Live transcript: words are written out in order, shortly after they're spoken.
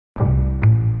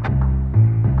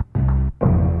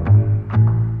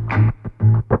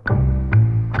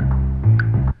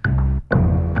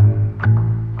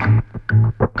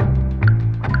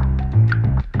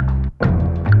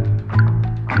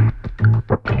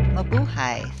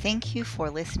Hi, thank you for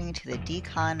listening to the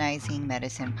Decolonizing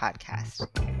Medicine podcast.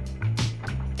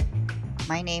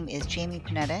 My name is Jamie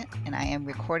Panetta, and I am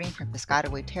recording from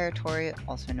Piscataway Territory,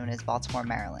 also known as Baltimore,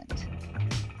 Maryland.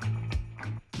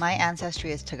 My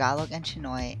ancestry is Tagalog and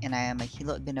Chinoy, and I am a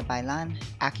Hilot Binabaylan,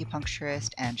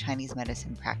 acupuncturist, and Chinese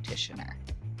medicine practitioner.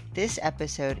 This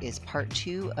episode is part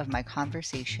 2 of my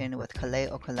conversation with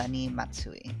Kalei'okalani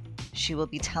Matsui. She will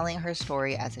be telling her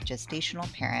story as a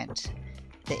gestational parent,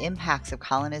 the impacts of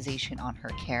colonization on her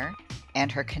care,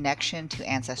 and her connection to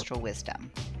ancestral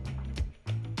wisdom.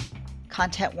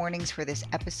 Content warnings for this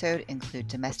episode include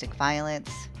domestic violence,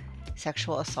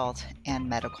 sexual assault, and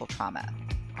medical trauma.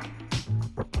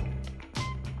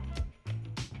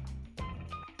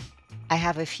 I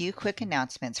have a few quick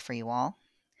announcements for you all.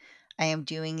 I am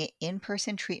doing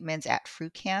in-person treatments at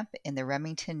Fruit Camp in the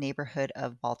Remington neighborhood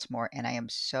of Baltimore, and I am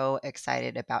so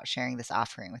excited about sharing this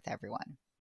offering with everyone.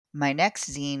 My next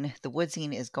zine, The Wood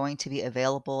Zine, is going to be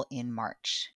available in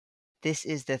March. This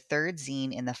is the third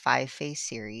zine in the 5-phase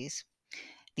series.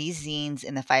 These zines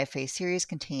in the 5-phase series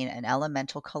contain an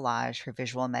elemental collage for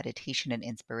visual meditation and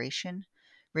inspiration,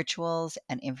 rituals,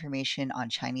 and information on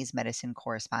Chinese medicine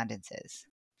correspondences.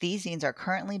 These zines are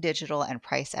currently digital and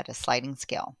priced at a sliding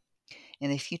scale. In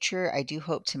the future, I do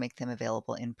hope to make them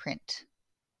available in print.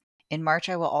 In March,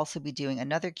 I will also be doing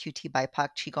another QT BIPOC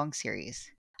Qigong series.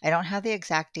 I don't have the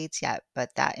exact dates yet,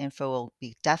 but that info will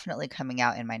be definitely coming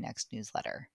out in my next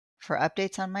newsletter. For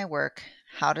updates on my work,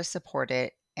 how to support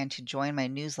it, and to join my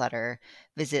newsletter,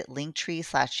 visit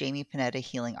linktree/Jamie Panetta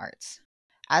Healing Arts.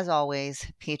 As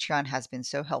always, Patreon has been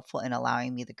so helpful in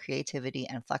allowing me the creativity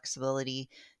and flexibility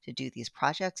to do these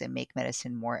projects and make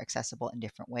medicine more accessible in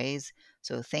different ways.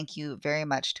 So thank you very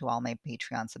much to all my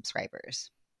Patreon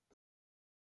subscribers.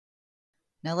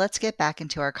 Now let's get back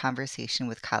into our conversation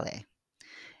with Kalei.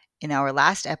 In our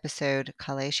last episode,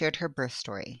 Kalei shared her birth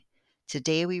story.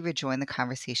 Today, we rejoin the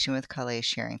conversation with Kalei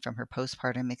sharing from her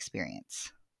postpartum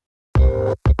experience.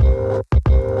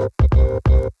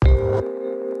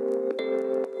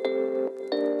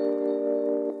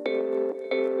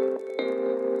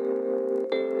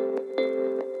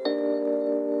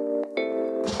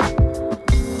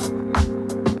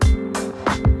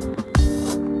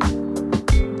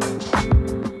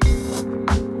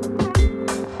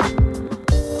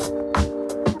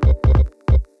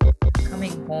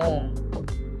 Coming home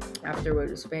afterward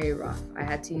was very rough. I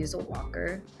had to use a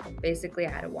walker. Basically,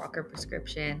 I had a walker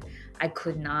prescription. I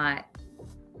could not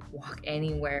walk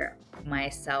anywhere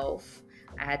myself.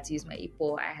 I had to use my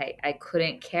ipo. I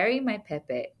couldn't carry my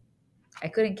pepe. I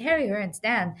couldn't carry her and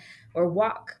stand or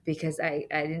walk because I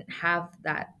didn't have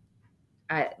that.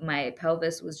 My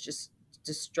pelvis was just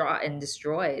distraught and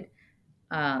destroyed.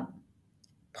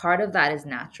 Part of that is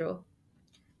natural.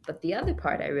 But the other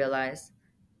part I realized,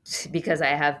 because I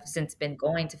have since been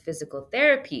going to physical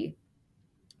therapy,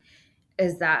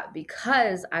 is that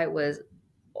because I was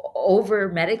over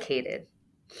medicated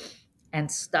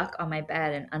and stuck on my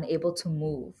bed and unable to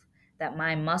move, that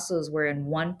my muscles were in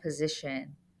one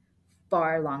position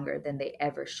far longer than they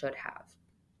ever should have.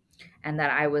 And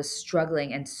that I was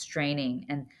struggling and straining,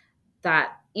 and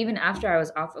that even after I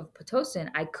was off of Pitocin,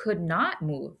 I could not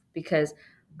move because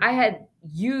that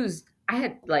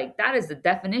is the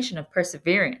definition of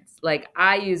perseverance. Like,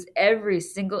 I used every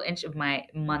single inch of my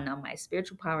mana, my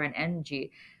spiritual power and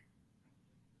energy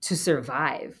to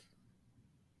survive.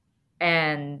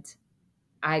 And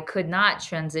I could not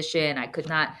transition. I could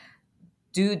not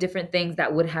do different things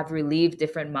that would have relieved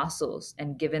different muscles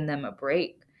and given them a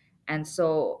break. And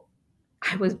so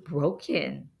I was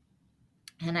broken.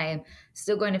 And I am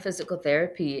still going to physical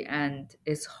therapy, and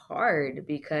it's hard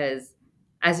because,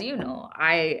 as you know,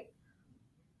 I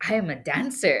am a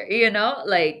dancer,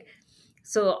 like,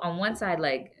 so on one side,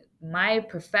 like, my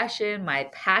profession, my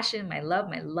passion, my love,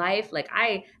 my life, like,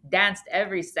 I danced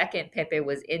every second Pepe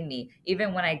was in me.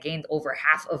 Even when I gained over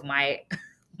half of my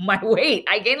my weight,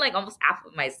 I gained like almost half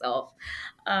of myself,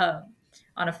 on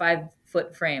a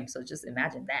 5-foot frame. So just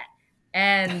imagine that.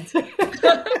 And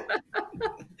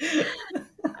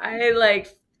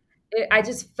I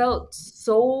just felt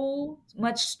so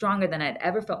much stronger than I'd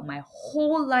ever felt my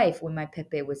whole life when my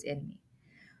Pepe was in me.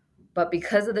 But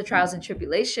because of the trials and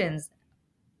tribulations,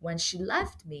 when she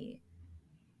left me,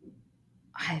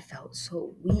 I felt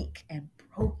so weak and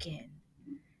broken.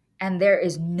 And there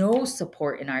is no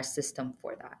support in our system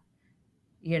for that.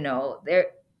 There,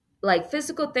 like,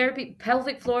 physical therapy,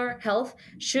 pelvic floor health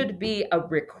should be a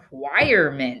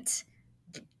requirement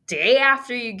day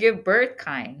after you give birth,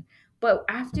 kind. But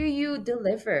after you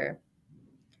deliver,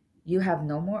 you have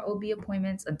no more OB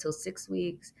appointments until 6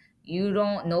 weeks. You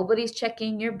don't, nobody's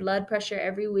checking your blood pressure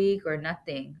every week or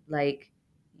nothing. Like,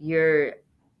 you're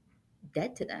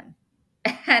dead to them.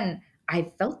 And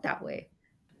I felt that way.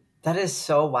 That is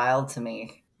so wild to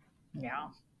me Yeah.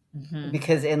 Hmm.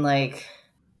 because in like,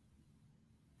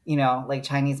 like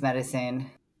Chinese medicine,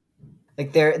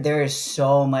 like there is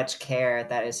so much care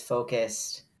that is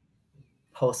focused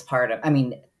postpartum. I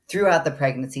mean, throughout the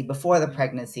pregnancy, before the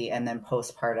pregnancy, and then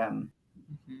postpartum.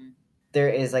 Hmm. There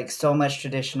is like so much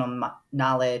traditional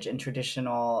knowledge and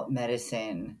traditional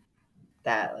medicine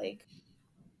that like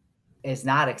is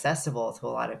not accessible to a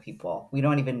lot of people. We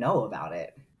don't even know about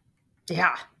it.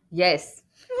 Yeah. Yes.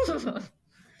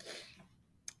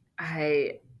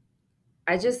 I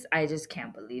I just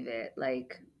can't believe it.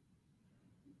 Like,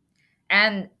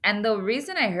 and the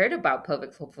reason I heard about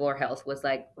pelvic floor health was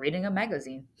like reading a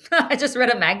magazine. I just read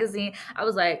a magazine. I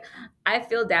was like, I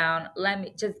feel down. Let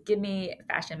me just give me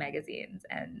fashion magazines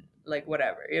and like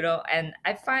whatever, you know? And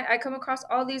I come across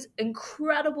all these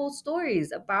incredible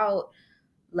stories about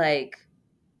like,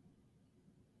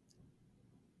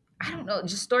 I don't know,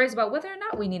 just stories about whether or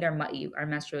not we need our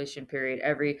menstruation period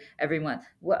every month.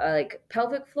 What, like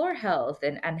pelvic floor health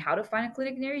and how to find a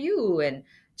clinic near you, and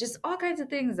just all kinds of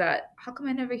things that how come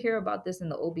I never hear about this in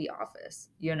the OB office,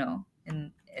 you know?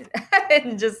 And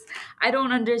just I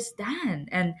don't understand.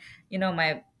 And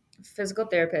my physical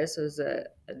therapist was an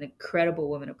incredible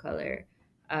woman of color.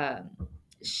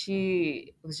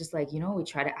 She was just like, we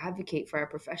try to advocate for our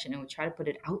profession and we try to put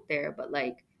it out there, but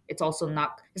like it's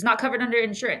not covered under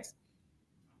insurance.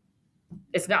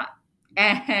 It's not.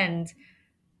 And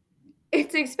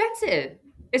it's expensive.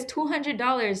 It's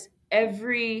 $200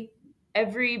 every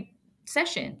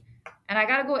session. And I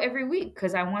gotta go every week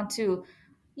because I want to.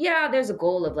 Yeah, there's a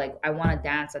goal of like I want to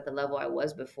dance at the level I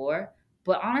was before.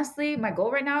 But honestly, my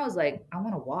goal right now is like I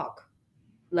want to walk.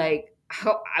 Like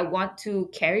I want to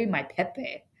carry my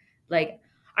pepe. Like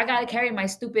I gotta carry my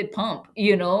stupid pump,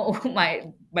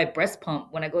 my breast pump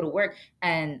when I go to work,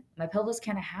 and my pelvis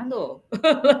can't handle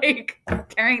like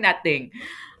carrying that thing.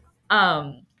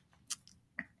 Um,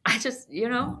 I just,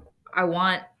 I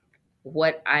want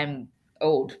what I'm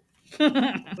owed.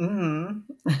 Hmm.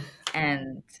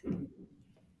 And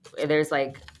there's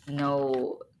like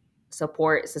no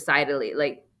support societally,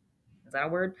 like, is that a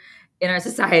word? In our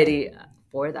society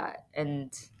for that.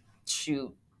 And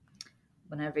shoot,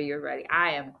 whenever you're ready,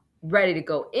 I am ready to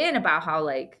go in about how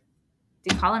like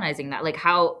decolonizing that, like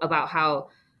how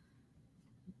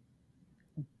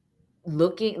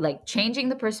looking, like changing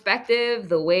the perspective,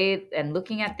 the way and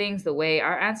looking at things the way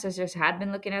our ancestors had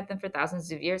been looking at them for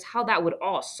thousands of years, how that would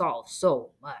all solve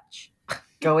so much.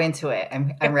 Go into it.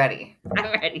 I'm ready.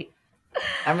 I'm ready.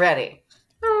 I'm ready.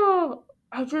 Oh,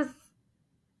 I just,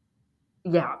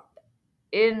 yeah.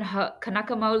 In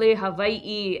Kanakamole,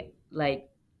 Hawaii, like,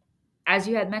 as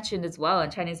you had mentioned as well in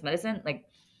Chinese medicine, like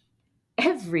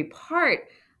every part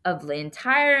of the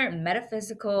entire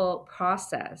metaphysical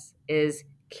process is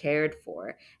cared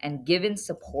for and given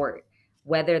support,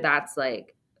 whether that's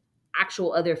like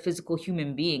actual other physical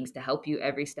human beings to help you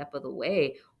every step of the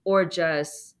way, or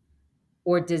just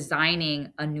or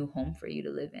designing a new home for you to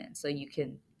live in so you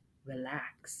can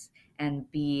relax and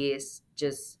be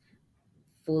just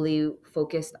fully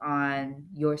focused on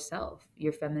yourself,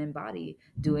 your feminine body,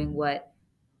 doing what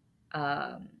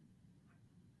um,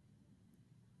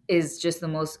 is just the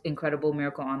most incredible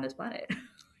miracle on this planet,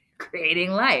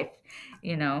 creating life,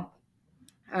 you know.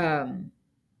 Um,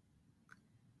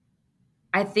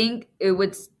 I think it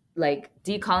would like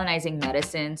decolonizing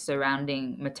medicine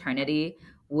surrounding maternity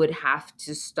would have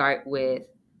to start with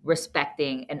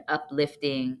respecting and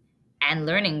uplifting and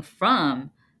learning from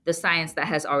the science that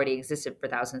has already existed for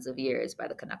thousands of years by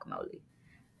the Kanakamo'oli.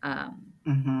 Um,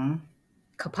 Hmm.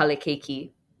 Kapale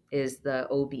Keiki is the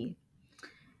OB,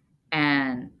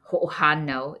 and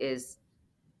Ho'ohano is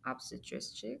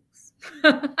obstetrics.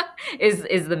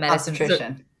 Is the medicine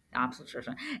Obstetrician.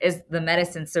 obstetrician is the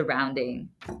medicine surrounding,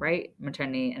 right,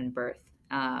 maternity and birth,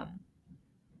 and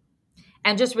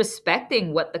just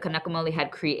respecting what the Kanakamali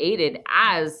had created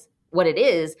as what it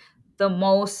is, the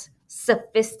most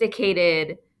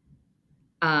sophisticated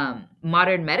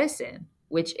modern medicine,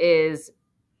 which is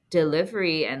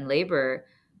delivery and labor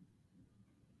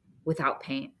without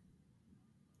pain,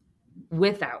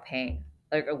 without pain,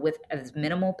 like with as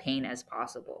minimal pain as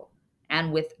possible,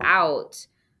 and without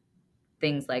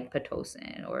things like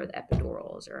pitocin or the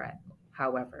epidurals or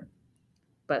however,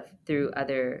 but through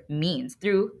other means,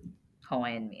 through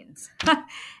Hawaiian means,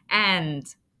 and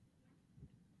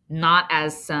not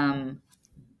as some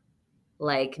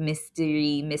like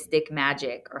mystery, mystic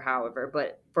magic or however,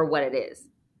 but for what it is,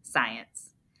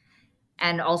 science.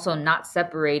 and also not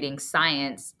separating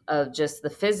science of just the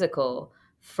physical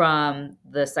from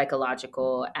the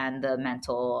psychological and the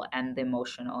mental and the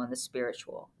emotional and the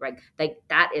spiritual, right? Like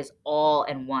that is all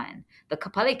in one. The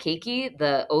kapale keiki,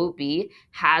 the OB,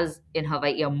 has in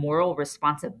Hawaii a moral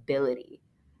responsibility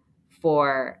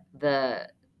for the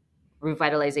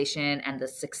revitalization and the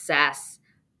success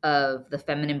of the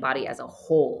feminine body as a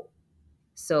whole.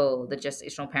 So the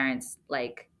gestational parents,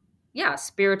 like, yeah,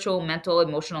 spiritual, mental,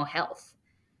 emotional health.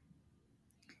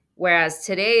 Whereas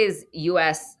today's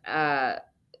U.S.,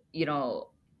 you know,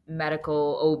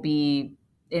 medical OB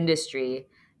industry,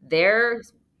 their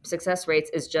success rates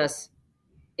is just,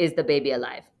 is the baby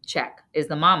alive? Check. Is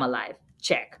the mom alive?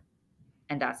 Check.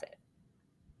 And that's it.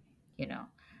 You know,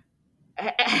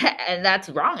 and that's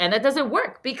wrong, and that doesn't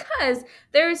work because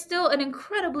there is still an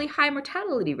incredibly high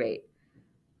mortality rate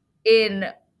in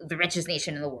the richest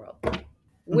nation in the world,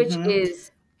 which Hmm.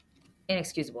 is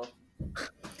inexcusable.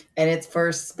 And it's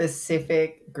for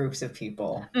specific groups of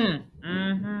people.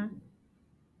 Mm-hmm.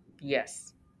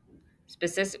 Yes,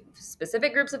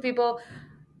 specific groups of people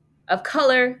of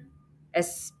color,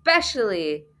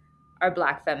 especially our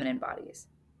black feminine bodies.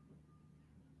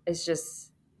 It's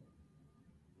just,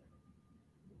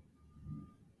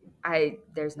 I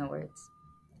there's no words.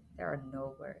 There are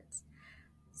no words.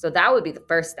 So that would be the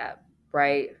first step,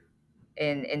 right?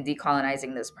 In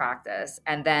decolonizing this practice.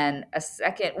 And then a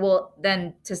second, well,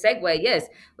 then to segue, yes,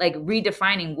 like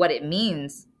redefining what it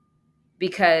means,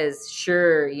 because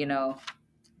sure, you know,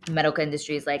 medical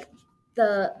industry is like,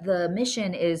 the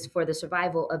mission is for the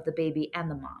survival of the baby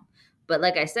and the mom. But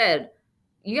like I said,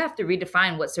 you have to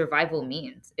redefine what survival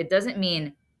means. It doesn't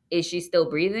mean, is she still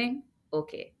breathing?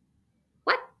 Okay.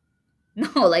 What?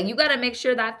 No, like you got to make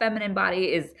sure that feminine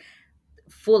body is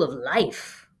full of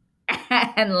life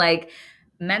and like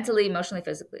mentally, emotionally,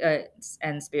 physically,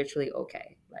 and spiritually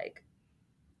okay. Like,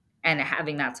 and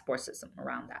having that support system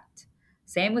around that.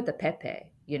 Same with the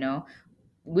pepe, you know,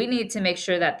 we need to make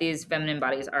sure that these feminine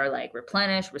bodies are like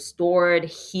replenished, restored,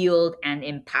 healed, and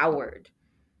empowered.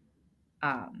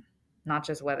 Um, Not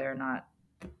just whether or not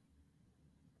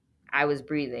I was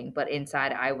breathing, but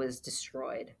inside I was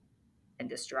destroyed and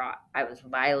distraught. I was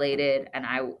violated, and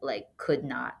I like could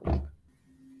not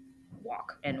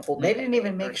walk and hold my They didn't pepe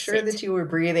even or make sure sit. that you were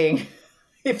breathing.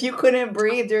 If you couldn't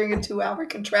breathe during a 2 hour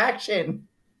contraction.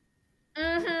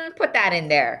 Put that in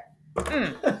there.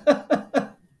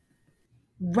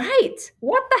 Right.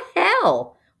 What the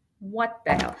hell? What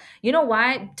the hell? You know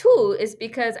why? Too, is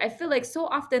because I feel like so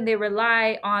often they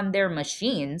rely on their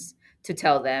machines to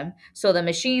tell them. So the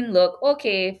machine look,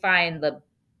 okay, fine, the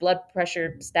blood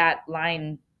pressure stat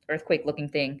line earthquake looking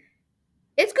thing.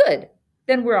 It's good.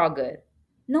 Then we're all good.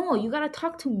 No, you got to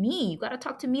talk to me. You got to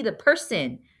talk to me, the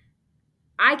person.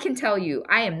 I can tell you,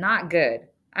 I am not good.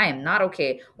 I am not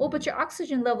okay. Oh, but your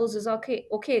oxygen levels is okay,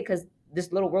 because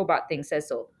this little robot thing says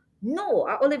so. No,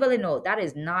 Olivale, no, that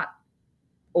is not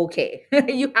okay.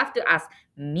 You have to ask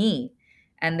me.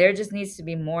 And there just needs to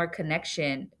be more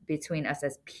connection between us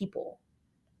as people,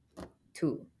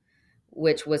 too,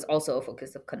 which was also a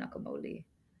focus of Kanakamoli.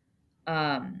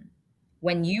 Um,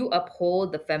 when you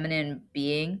uphold the feminine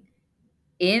being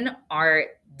in our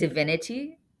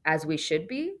divinity, as we should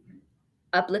be,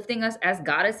 uplifting us as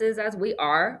goddesses as we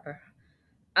are,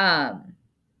 um,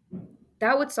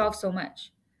 that would solve so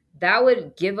much. That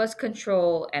would give us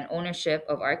control and ownership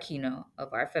of our kino,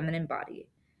 of our feminine body,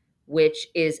 which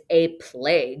is a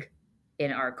plague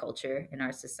in our culture, in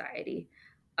our society.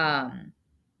 Um,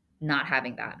 Not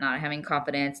having that, not having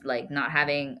confidence, like not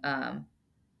having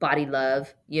body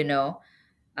love, you know,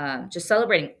 just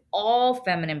celebrating all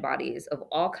feminine bodies of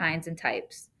all kinds and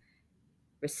types,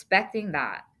 respecting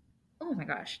that. Oh my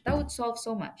gosh, that would solve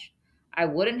so much. I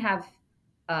wouldn't have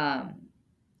um,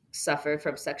 suffered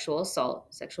from sexual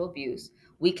assault, sexual abuse.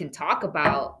 We can talk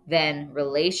about then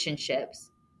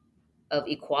relationships of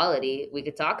equality. We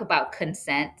could talk about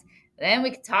consent. Then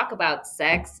we could talk about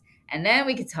sex. And then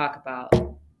we could talk about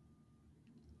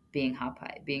being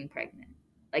hapai, being pregnant.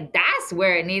 Like that's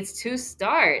where it needs to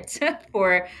start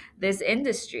for this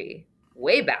industry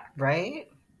way back. Right?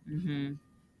 Mm-hmm.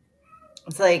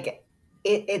 It's like,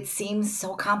 it seems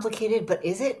so complicated, but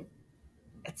is it?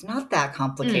 It's not that Mm.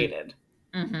 complicated.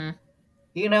 Mm-hmm.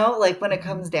 You know, like when it Mm-hmm.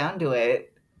 comes down to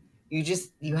it,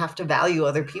 you have to value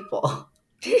other people.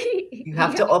 You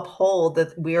have Yeah. to uphold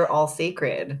that we're all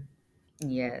sacred.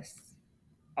 Yes.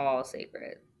 All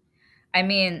sacred. I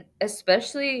mean,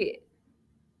 especially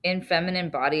in feminine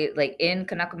body, like in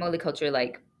Kanakamoli culture,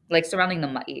 like surrounding the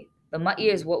ma'i. The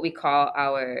ma'i is what we call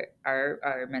our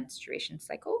menstruation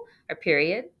cycle, our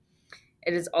period.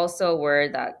 It is also a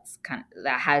word that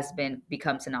has been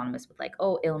become synonymous with like,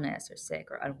 oh, illness or sick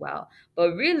or unwell.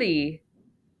 But really,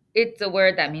 it's a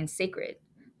word that means sacred.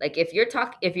 Like if you're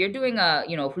doing a,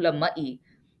 hula ma'i,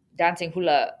 dancing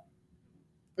hula,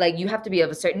 like you have to be of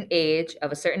a certain age,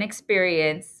 of a certain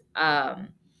experience, to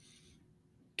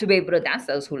be able to dance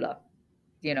those hula,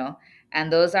 you know,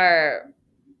 and those are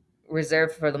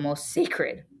reserved for the most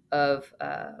sacred of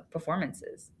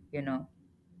performances,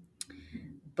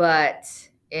 But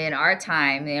in our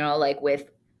time, like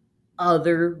with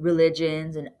other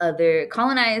religions and other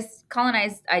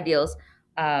colonized ideals,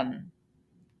 um,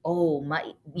 oh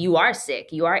my, you are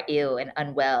sick, you are ill and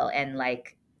unwell and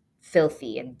like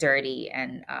filthy and dirty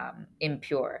and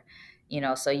impure,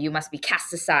 so you must be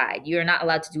cast aside. You're not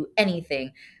allowed to do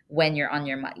anything when you're on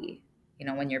your ma'i,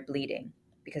 when you're bleeding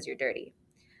because you're dirty.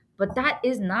 But that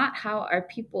is not how our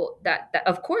people, that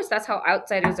of course that's how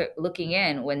outsiders are looking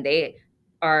in when they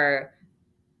are,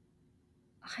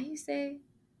 how you say,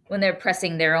 when they're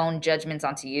pressing their own judgments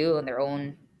onto you and their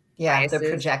own Yeah, they're biases,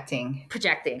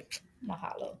 projecting.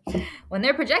 mahalo. When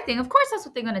they're projecting, of course that's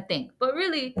what they're gonna think. But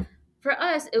really, for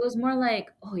us, it was more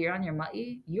like, oh, you're on your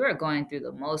ma'i, you are going through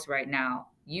the most right now.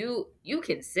 You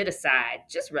can sit aside,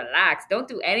 just relax, don't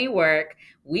do any work.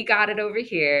 We got it over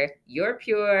here. You're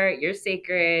pure, you're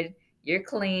sacred, you're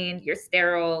clean, you're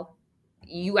sterile.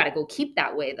 You got to go keep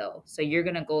that way though. So you're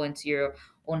gonna go into your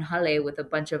own hale with a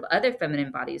bunch of other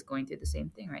feminine bodies going through the same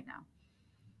thing right now.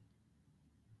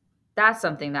 That's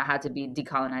something that had to be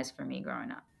decolonized for me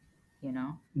growing up, you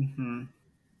know? Hmm.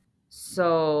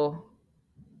 So,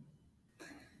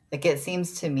 Like it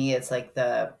seems to me, it's like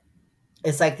the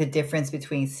difference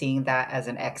between seeing that as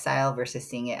an exile versus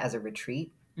seeing it as a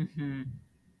retreat, mhm,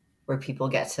 where people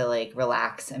get to like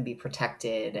relax and be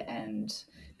protected and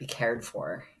be cared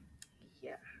for.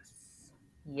 yes.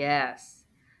 Yes.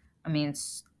 I mean,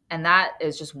 and that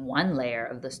is just one layer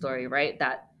of the story, right?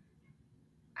 That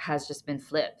has just been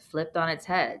flipped on its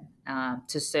head,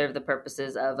 to serve the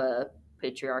purposes of a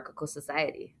patriarchal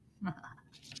society.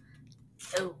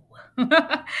 Oh.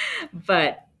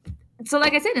 But so,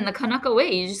 like I said, in the Kanaka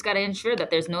way, you just got to ensure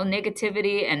that there's no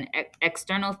negativity and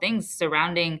external things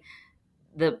surrounding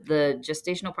the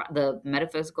the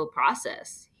metaphysical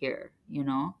process here,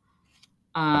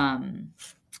 um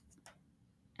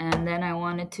and then I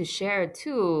wanted to share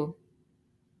too,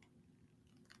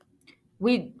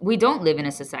 we don't live in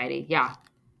a society, yeah,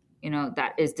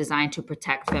 that is designed to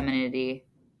protect femininity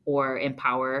or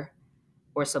empower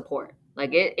or support.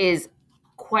 Like it is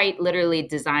quite literally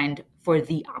designed for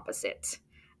the opposite.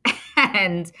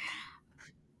 And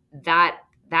that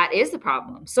is the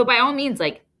problem. So by all means,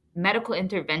 like medical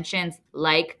interventions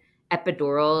like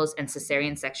epidurals and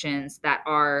cesarean sections that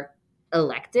are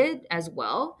elected as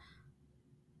well,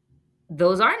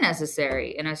 those are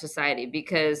necessary in a society,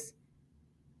 because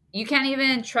you can't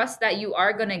even trust that you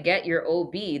are going to get your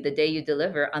OB the day you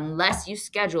deliver unless you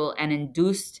schedule an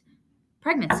induced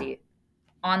pregnancy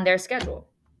on their schedule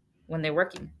when they're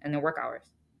working and their work hours.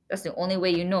 That's the only way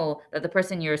you know that the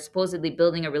person you're supposedly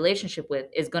building a relationship with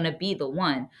is going to be the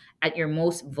one at your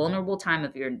most vulnerable time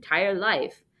of your entire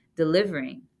life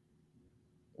delivering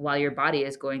while your body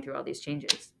is going through all these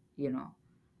changes.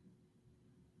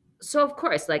 So of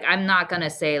course, like I'm not going to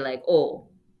say like, oh,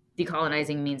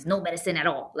 decolonizing means no medicine at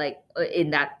all, like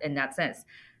in that sense.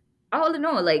 Oh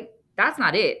no, like that's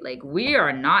not it. Like we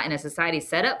are not in a society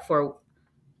set up for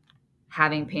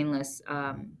having painless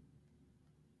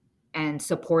and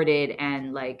supported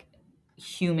and like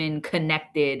human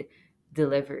connected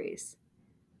deliveries.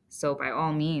 So by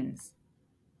all means.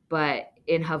 But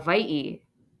in Hawaii,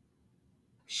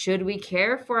 should we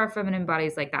care for our feminine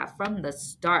bodies like that from the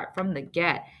start, from the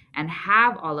get, and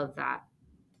have all of that?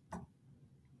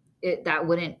 That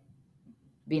wouldn't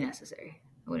be necessary.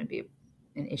 It wouldn't be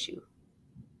an issue.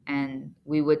 And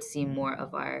we would see more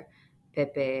of our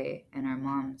pepe and our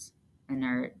moms and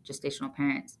our gestational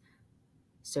parents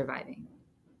surviving.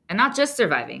 And not just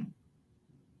surviving,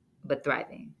 but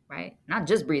thriving, right? Not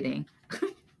just breathing,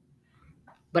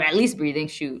 but at least breathing,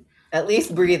 shoot. At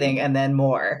least breathing and then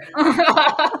more.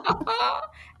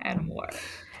 And more.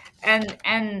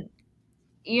 And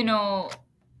you know,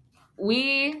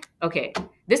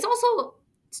 this also,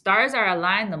 stars are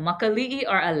aligned, the makali'i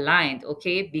are aligned,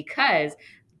 okay? Because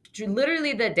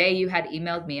literally the day you had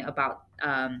emailed me about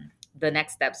the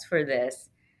next steps for this,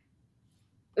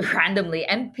 randomly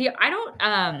NPR, I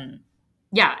don't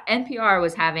yeah, NPR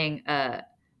was having a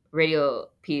radio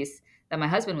piece that my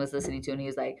husband was listening to, and he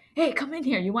was like, hey, come in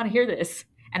here, you want to hear this?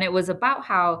 And it was about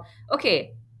how,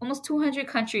 okay, almost 200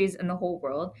 countries in the whole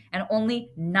world, and only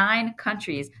 9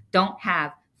 countries don't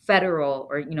have federal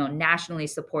or nationally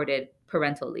supported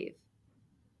parental leave.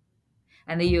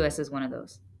 And the US is one of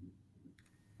those.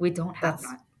 We don't have That's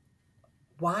that.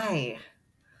 why.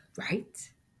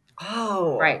 Right?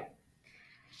 Oh, Right.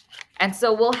 And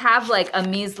so we'll have like a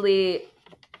measly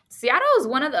Seattle is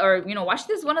one of the, or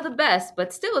Washington is one of the best,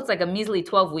 but still it's like a measly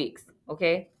 12 weeks,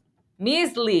 okay?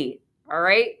 Measly, all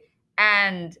right?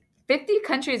 And 50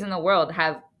 countries in the world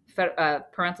have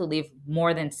parental leave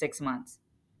more than 6 months.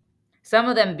 Some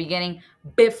of them beginning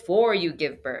before you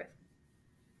give birth.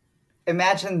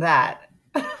 imagine that.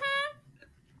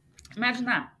 Imagine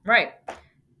that, right?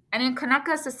 And in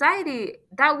Kanaka society,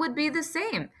 that would be the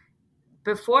same.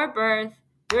 Before birth,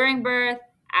 during birth,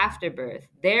 after birth.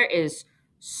 There is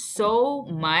so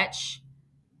much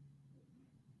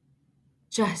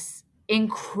just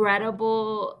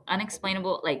incredible,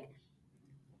 unexplainable, like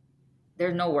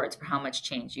there's no words for how much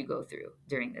change you go through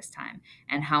during this time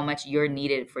and how much you're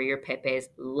needed for your Pepe's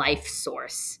life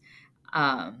source.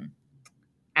 Um,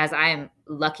 as I am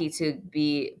lucky to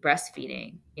be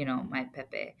breastfeeding, my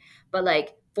Pepe. But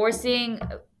like forcing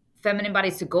feminine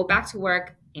bodies to go back to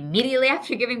work immediately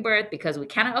after giving birth because we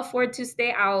cannot afford to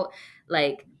stay out,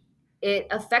 like it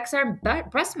affects our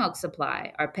breast milk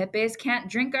supply. Our Pepes can't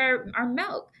drink our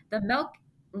milk. The milk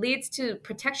leads to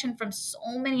protection from so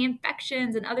many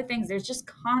infections and other things. There's just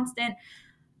constant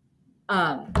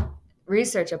um,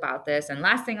 research about this. And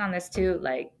last thing on this too,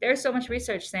 like there's so much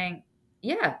research saying,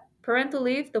 yeah, parental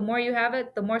leave, the more you have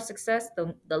it, the more success,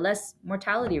 the less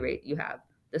mortality rate you have,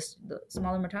 the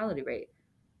smaller mortality rate.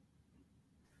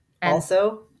 And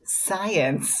Also,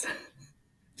 science.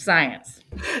 science.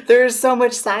 There's so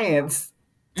much science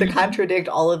to Mm-hmm. contradict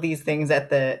all of these things at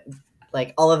the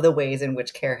like all of the ways in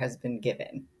which care has been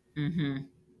given. Mm-hmm.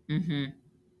 Mm-hmm.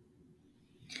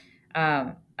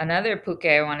 Another puke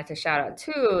I wanted to shout out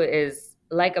too is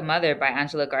Like a Mother by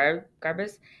Angela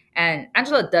Garbus. And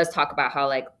Angela does talk about how,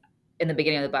 like, in the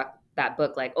beginning of the book, that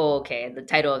book, like, oh, okay, the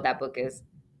title of that book is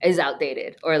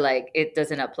outdated or like it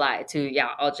doesn't apply to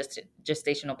all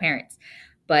gestational parents.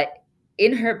 But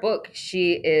in her book,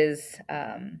 she's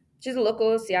a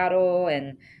local Seattle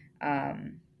and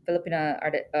Filipina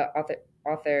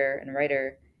author and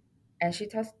writer, and she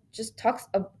talks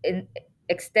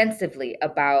extensively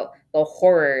about the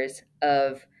horrors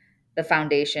of the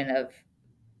foundation of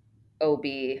OB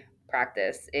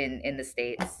practice in the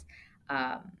states,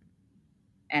 um,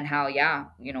 and how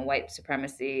white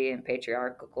supremacy and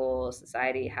patriarchal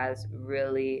society has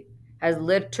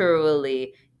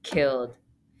literally killed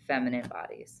feminine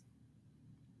bodies,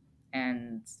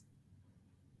 and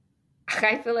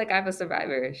I feel like I'm a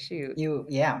survivor. Shoot,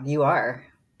 You are.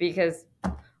 because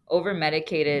over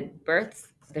medicated births,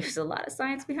 there's a lot of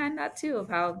science behind that too of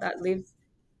how that leads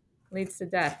to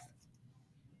death.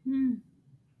 Hmm.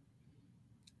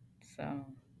 So,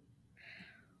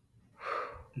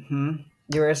 Hmm.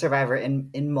 You're a survivor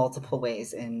in multiple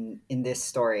ways in this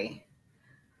story,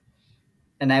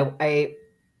 and I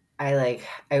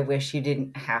wish you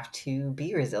didn't have to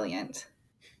be resilient.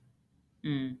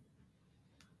 mm,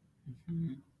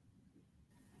 mhm.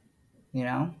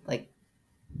 Like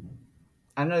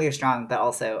I know you're strong, but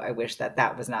also I wish that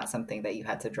that was not something that you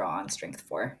had to draw on strength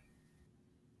for.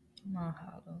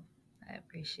 Mahalo. I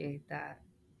appreciate that.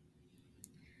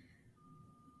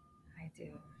 I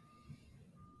do.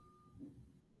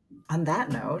 On that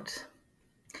note,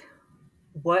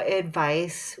 what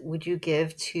advice would you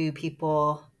give to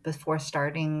people before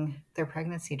starting their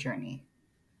pregnancy journey?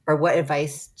 Or what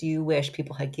advice do you wish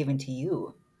people had given to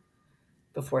you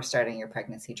before starting your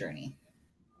pregnancy journey?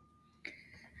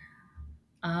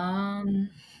 Um,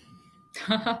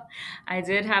 I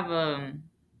did have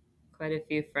quite a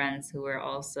few friends who were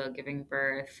also giving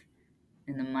birth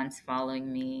in the months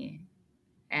following me,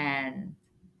 and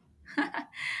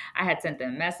I had sent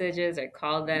them messages or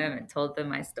called them and told them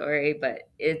my story. But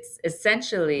it's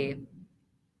essentially,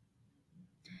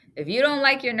 if you don't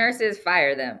like your nurses,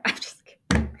 fire them. I'm just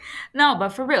kidding. No, but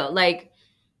for real, like,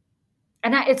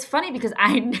 it's funny because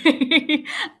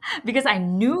because I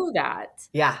knew that.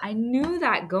 Yeah. I knew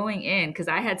that going in because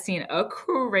I had seen a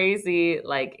crazy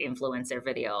like influencer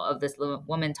video of this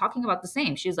woman talking about the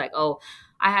same. She was like, "Oh,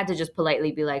 I had to just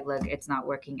politely be like, look, it's not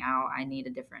working out. I need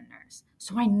a different nurse."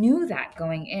 So I knew that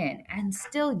going in, and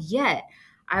still yet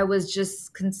I was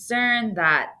just concerned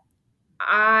that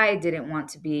I didn't want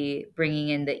to be bringing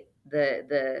in the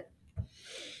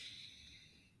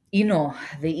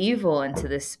the evil into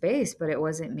this space, but it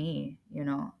wasn't me.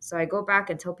 So I go back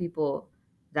and tell people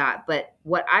that. But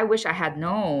what I wish I had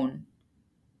known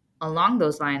along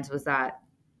those lines was that,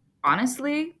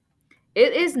 honestly,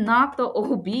 it is not the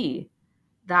OB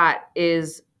that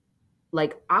is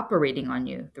like operating on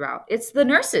you throughout. It's the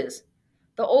nurses.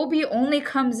 The OB only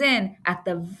comes in at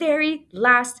the very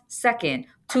last second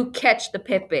to catch the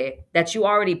pepe that you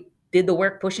already did the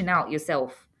work pushing out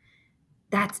yourself.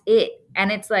 That's it.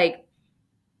 And it's like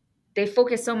they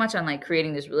focus so much on like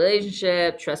creating this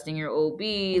relationship, trusting your OB,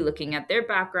 looking at their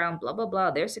background, blah, blah, blah,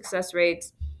 their success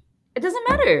rates. It doesn't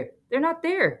matter. They're not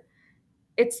there.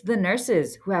 It's the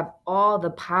nurses who have all the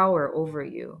power over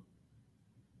you.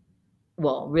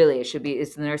 Well, really,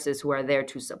 it's the nurses who are there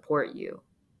to support you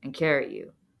and carry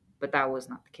you. But that was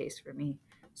not the case for me.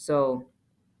 So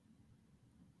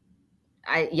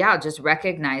just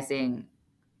recognizing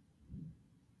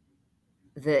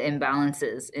the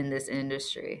imbalances in this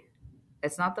industry.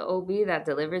 It's not the OB that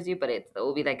delivers you, but it's the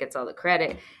OB that gets all the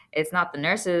credit. It's not the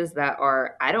nurses that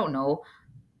are, I don't know,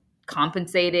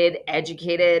 compensated,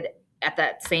 educated at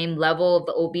that same level of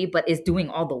the OB, but is doing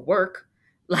all the work.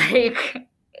 Like,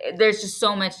 there's just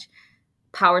so much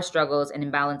power struggles and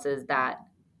imbalances that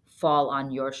fall on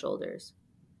your shoulders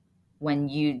when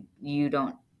you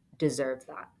don't deserve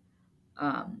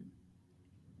that.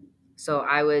 So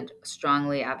I would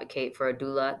strongly advocate for a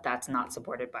doula that's not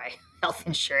supported by health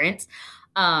insurance,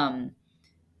 um,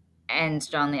 and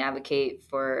strongly advocate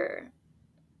for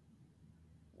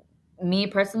me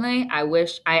personally. I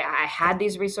wish I had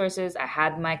these resources. I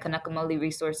had my Kalei'okalani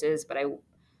resources, but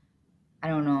I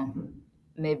don't know.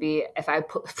 Maybe if I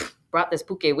brought this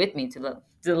puke with me to the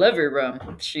delivery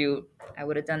room, shoot, I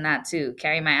would have done that too.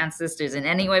 Carry my ancestors in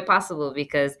any way possible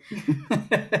because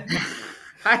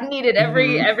I needed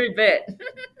Mhm. every bit.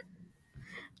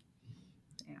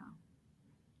 Yeah.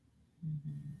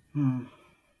 Hmm.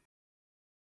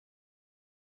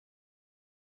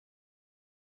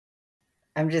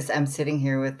 I'm sitting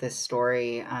here with this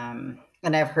story, and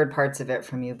I've heard parts of it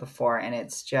from you before, and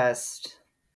it's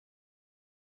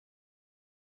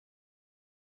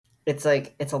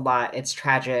like it's a lot. It's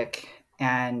tragic,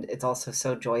 and it's also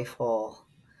so joyful.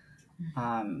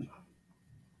 Um,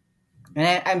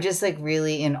 and I'm just like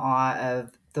really in awe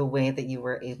of the way that you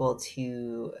were able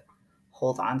to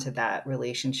hold on to that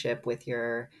relationship with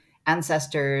your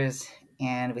ancestors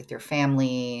and with your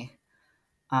family.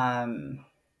 Um,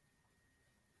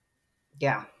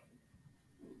 yeah,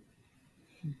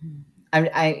 Mhm.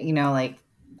 like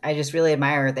I just really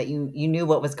admire that you knew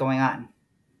what was going on,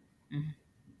 Mhm.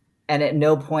 and at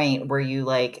no point were you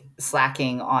like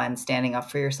slacking on standing up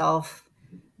for yourself.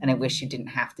 And I wish you didn't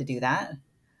have to do that.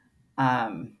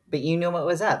 But you knew what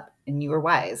was up, and you were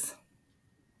wise.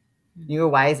 You were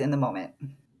wise in the moment.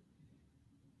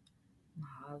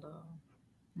 Mahalo.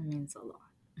 That means a lot.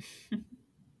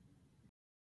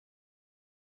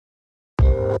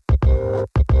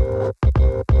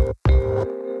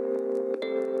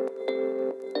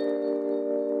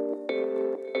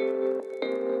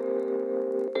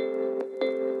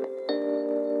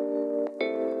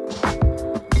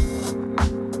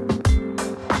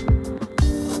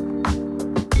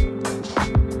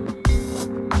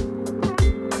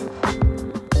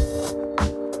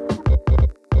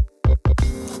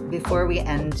 Before we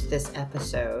end this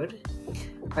episode,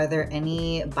 are there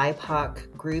any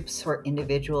BIPOC groups or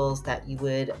individuals that you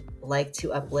would like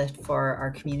to uplift for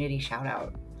our community shout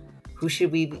out? Who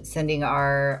should we be sending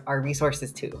our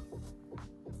resources to?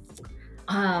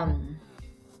 Um,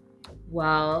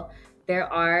 well,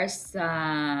 there are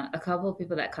a couple of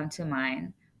people that come to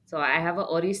mind. So I have an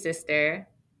Ori sister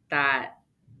that,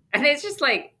 and it's just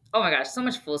like, oh my gosh, so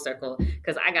much full circle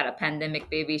because I got a pandemic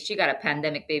baby. She got a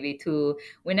pandemic baby too.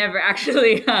 We never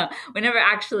actually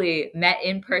met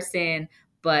in person,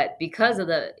 but because of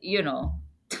the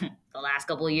last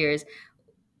couple of years,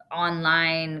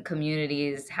 online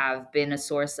communities have been a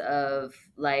source of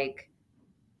like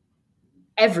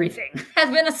everything has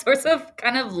been a source of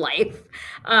kind of life.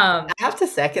 I have to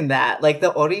second that. Like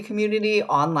the Ori community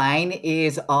online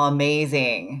is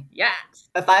amazing. Yeah.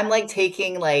 If I'm like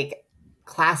taking like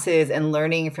classes and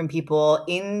learning from people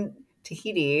in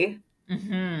Tahiti,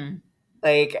 Hmm.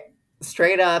 like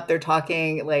straight up, they're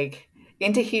talking like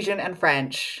in Tahitian and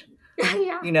French,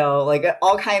 Yeah. like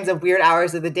all kinds of weird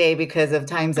hours of the day because of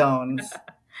time zones.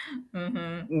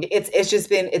 Hmm.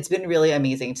 It's been really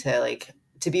amazing to like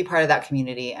to be part of that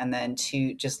community and then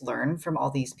to just learn from all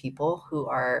these people who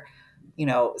are,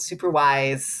 super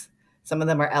wise. Some of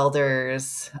them are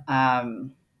elders.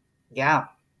 Yeah,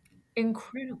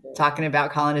 Incredible. talking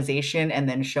about colonization and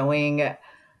then showing,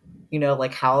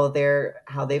 like how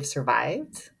they've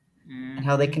survived and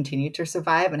how they Hmm. continue to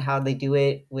survive and how they do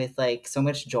it with like so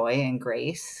much joy and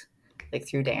grace, like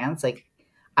through dance. Like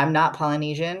I'm not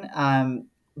Polynesian,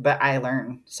 but I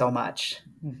learn so much.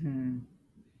 Hmm.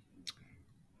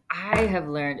 I have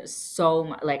learned so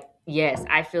much. Like Yes,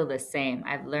 I feel the same.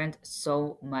 I've learned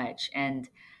so much and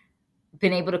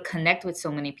been able to connect with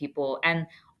so many people. And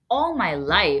all my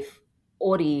life,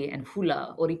 Ori and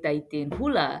Hula, Ori Taiti and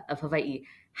Hula of Hawaii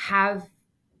have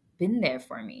been there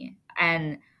for me.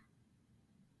 And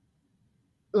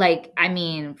like, I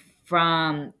mean,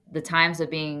 from the times of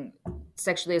being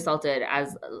sexually assaulted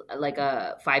as like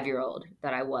a 5-year old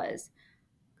that I was,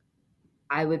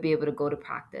 I would be able to go to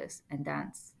practice and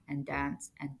dance and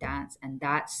dance and dance. And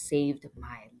that saved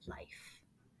my life.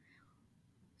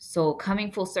 So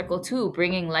coming full circle too,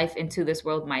 bringing life into this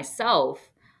world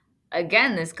myself,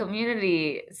 again, this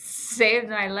community saved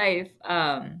my life.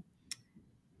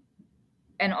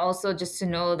 And also just to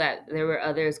know that there were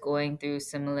others going through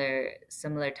similar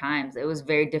times. It was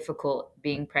very difficult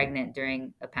being pregnant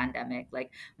during a pandemic.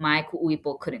 Like my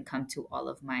kuuipo couldn't come to all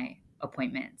of my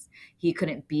appointments. He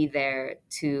couldn't be there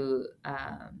to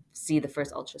see the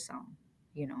first ultrasound.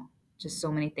 You know, just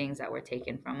so many things that were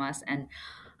taken from us. And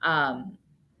um,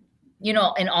 in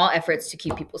all efforts to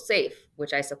keep people safe,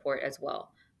 which I support as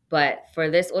well. But for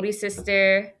this Ori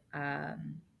sister,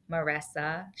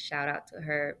 Marissa, shout out to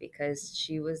her because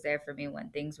she was there for me when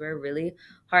things were really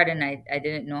hard and I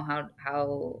didn't know how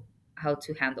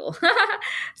to handle.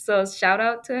 So shout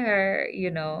out to her.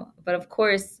 But of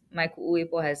course, my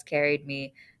kuuipo has carried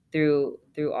me through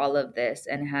all of this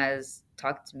and has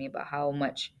talked to me about how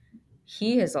much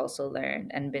he has also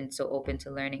learned and been so open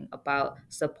to learning about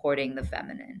supporting the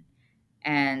feminine.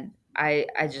 And I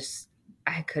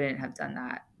couldn't have done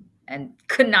that and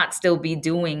could not still be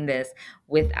doing this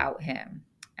without him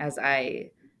as I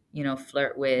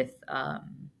flirt with how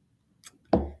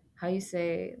you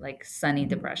say, like, sunny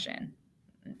depression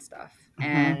and stuff, Mm-hmm.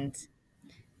 and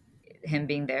him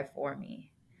being there for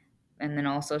me. And then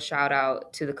also shout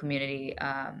out to the community,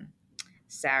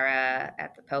 Sarah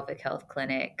at the Pelvic Health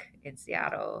Clinic in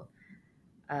Seattle,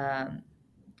 um,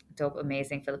 dope,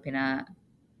 amazing Filipina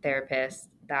therapist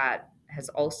that has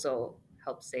also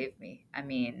helped save me. I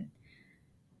mean,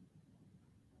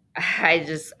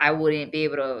 I wouldn't be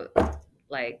able to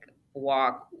like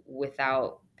walk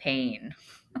without pain,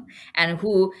 and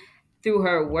who through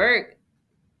her work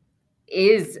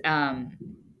is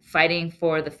fighting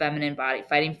for the feminine body,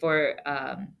 fighting for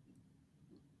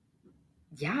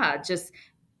yeah, just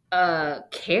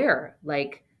care,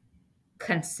 like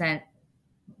consent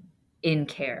in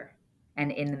care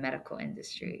and in the medical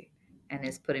industry, and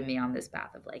is putting me on this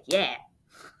path of like, yeah,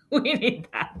 we need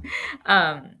that.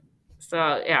 Um,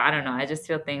 so yeah, I don't know. I just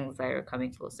feel things are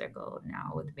coming full circle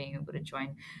now with being able to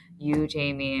join you,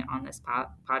 Jamie, on this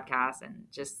podcast, and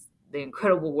just the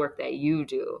incredible work that you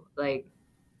do. Like,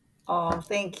 Oh,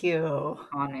 thank you.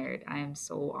 honored. I am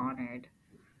so honored.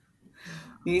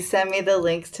 You send me the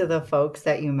links to the folks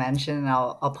that you mentioned, and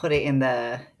I'll put it in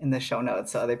the show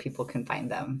notes so other people can find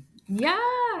them. Yeah,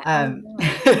 I Um,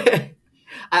 love.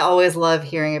 I always love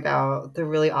hearing about the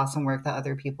really awesome work that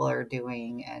other people are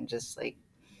doing, and just like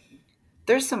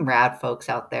there's some rad folks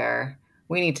out there.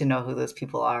 We need to know who those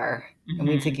people are, and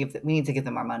Mhm. we need to give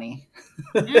them our money.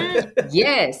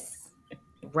 Yes,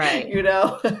 right. You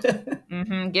know.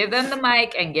 Give them the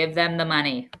mic and give them the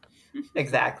money.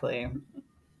 Exactly.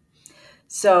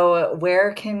 So,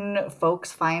 where can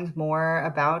folks find more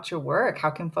about your work? How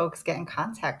can folks get in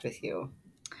contact with you?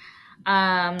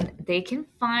 They can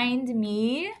find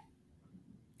me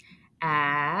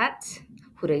at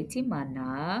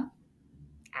Huraitimana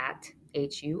at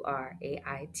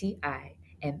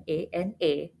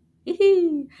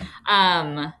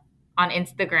HuraiTimana on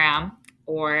Instagram,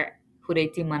 or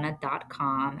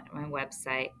huraitimana.com at my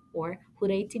website, or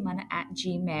huraitimana at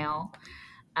gmail.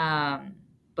 Um,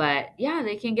 but yeah,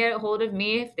 they can get a hold of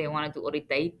me if they want to do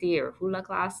oritaiti or hula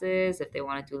classes, if they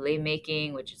want to do lei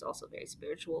making, which is also very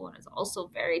spiritual and is also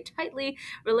very tightly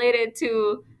related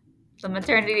to the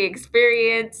maternity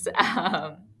experience.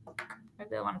 Or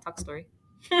they want to talk story.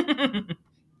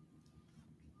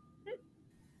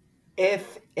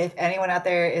 If anyone out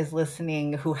there is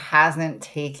listening who hasn't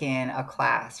taken a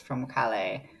class from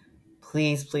Kale,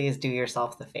 please do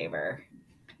yourself the favor.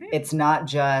 It's not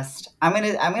just I'm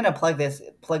gonna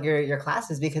plug your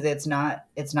classes, because it's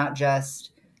not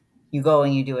just you go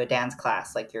and you do a dance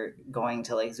class like you're going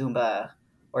to like Zumba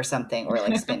or something, or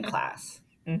like spin class.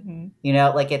 Mm-hmm.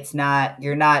 Like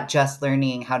you're not just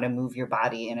learning how to move your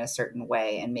body in a certain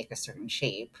way and make a certain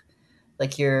shape.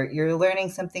 Like you're learning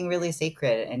something really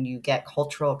sacred, and you get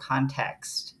cultural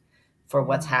context for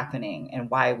what's happening and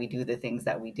why we do the things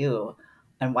that we do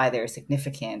and why they're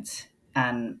significant,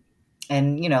 and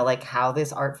like how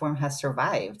this art form has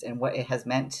survived and what it has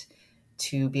meant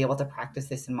to be able to practice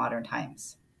this in modern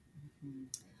times.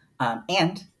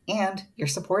 And you're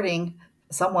supporting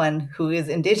someone who is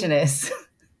indigenous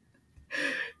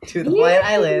to the Hawaiian Yay!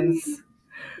 Islands,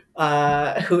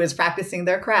 who is practicing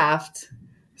their craft.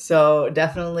 So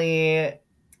definitely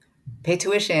pay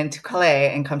tuition to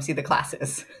Calais and come see the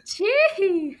classes.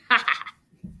 Gee.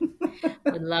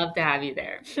 Would love to have you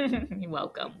there. You're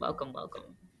welcome, welcome, welcome.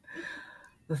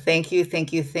 Thank you,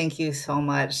 thank you, thank you so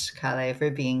much, Calais, for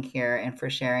being here and for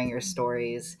sharing your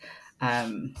stories.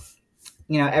 Um,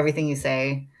 everything you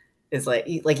say is like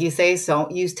you say, so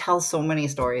you tell so many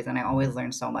stories, and I always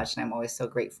learn so much, and I'm always so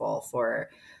grateful for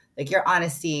like your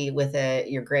honesty with it,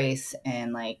 your grace,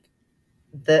 and like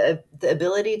the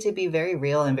ability to be very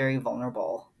real and very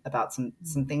vulnerable about some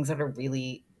things that are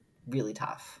really, really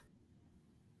tough.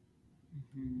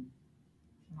 Mhm.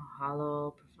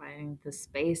 Mahalo, providing the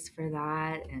space for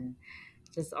that, and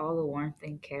just all the warmth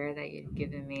and care that you've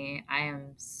given me.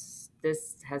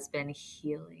 This has been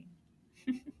healing.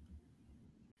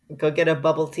 Go get a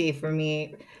bubble tea for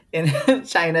me in I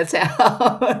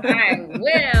Chinatown.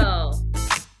 will.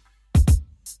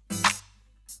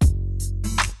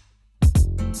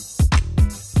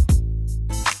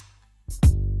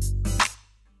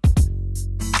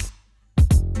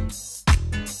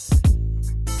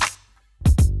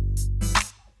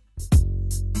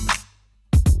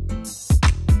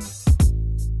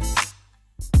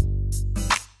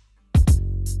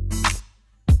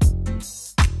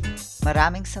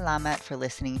 Maraming salamat for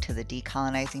listening to the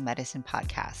Decolonizing Medicine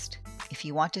podcast. If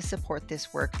you want to support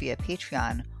this work via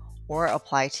Patreon or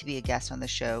apply to be a guest on the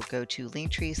show, go to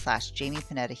linktree/Jamie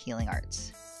Panetta Healing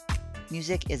Arts.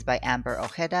 Music is by Amber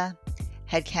Ojeda,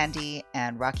 Head Candy,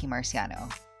 and Rocky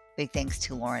Marciano. Big thanks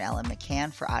to Lauren Ellen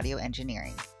McCann for audio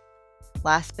engineering.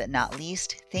 Last but not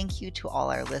least, thank you to all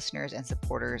our listeners and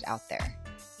supporters out there.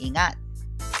 Ingat!